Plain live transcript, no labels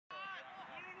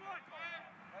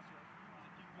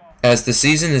As the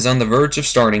season is on the verge of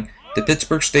starting, the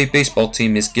Pittsburgh State baseball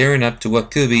team is gearing up to what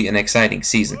could be an exciting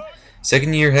season.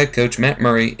 Second-year head coach Matt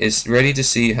Murray is ready to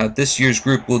see how this year's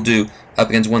group will do up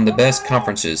against one of the best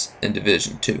conferences in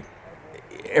Division II.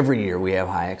 Every year we have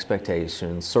high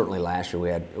expectations. Certainly last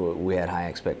year we had high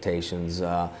expectations.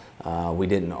 We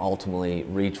didn't ultimately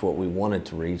reach what we wanted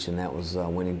to reach, and that was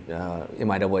winning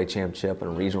MIAA championship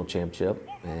and a regional championship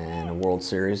and a World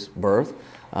Series berth.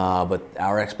 But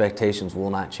our expectations will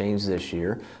not change this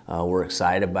year. We're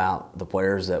excited about the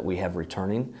players that we have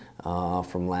returning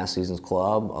from last season's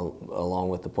club, along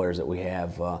with the players that we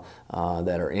have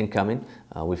that are incoming.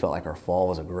 We felt like our fall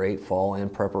was a great fall in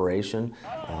preparation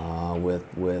with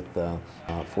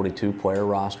 42-player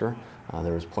roster.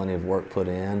 There was plenty of work put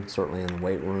in, certainly in the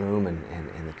weight room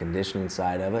and the conditioning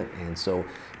side of it. And so,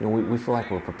 we feel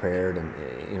like we're prepared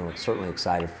and, certainly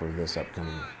excited for this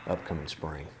upcoming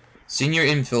spring. Senior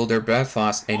infielder Brad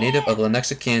Foss, a native of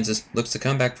Lenexa, Kansas, looks to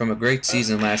come back from a great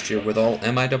season last year with all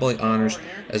MIAA honors,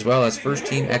 as well as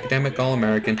first-team academic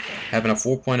All-American, having a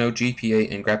 4.0 GPA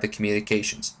in graphic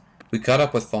communications. We caught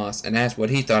up with Foss and asked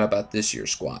what he thought about this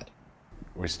year's squad.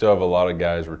 We still have a lot of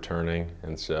guys returning,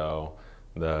 and so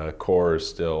the core is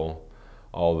still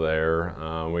all there.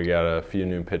 We got a few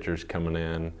new pitchers coming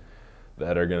in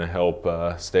that are going to help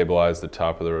stabilize the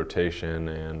top of the rotation,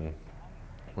 and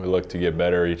we look to get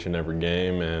better each and every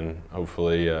game and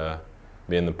hopefully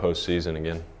be in the postseason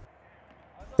again.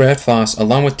 Brad Foss,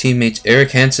 along with teammates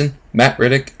Eric Hansen, Matt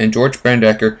Riddick, and George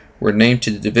Brandecker, were named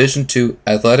to the Division II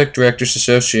Athletic Directors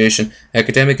Association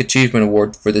Academic Achievement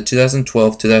Award for the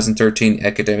 2012-2013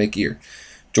 academic year.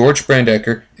 George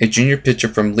Brandecker, a junior pitcher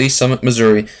from Lee Summit,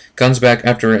 Missouri, comes back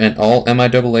after an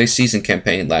all-MIAA season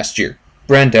campaign last year.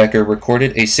 Brandecker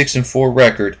recorded a 6-4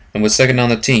 record and was second on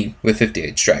the team with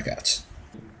 58 strikeouts.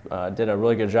 Did a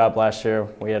really good job last year.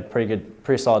 We had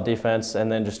pretty solid defense,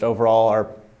 and then just overall our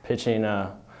pitching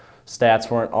stats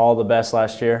weren't all the best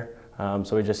last year.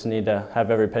 So we just need to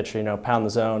have every pitcher, pound the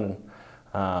zone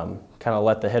and kind of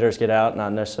let the hitters get out,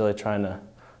 not necessarily trying to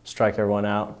strike everyone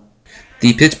out.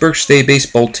 The Pittsburgh State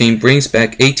baseball team brings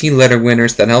back 18-letter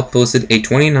winners that helped posted a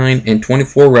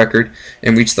 29-24 record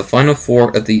and reached the Final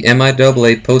Four of the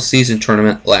MIAA postseason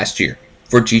tournament last year.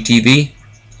 For GTV,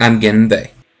 I'm Gannon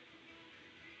Bay.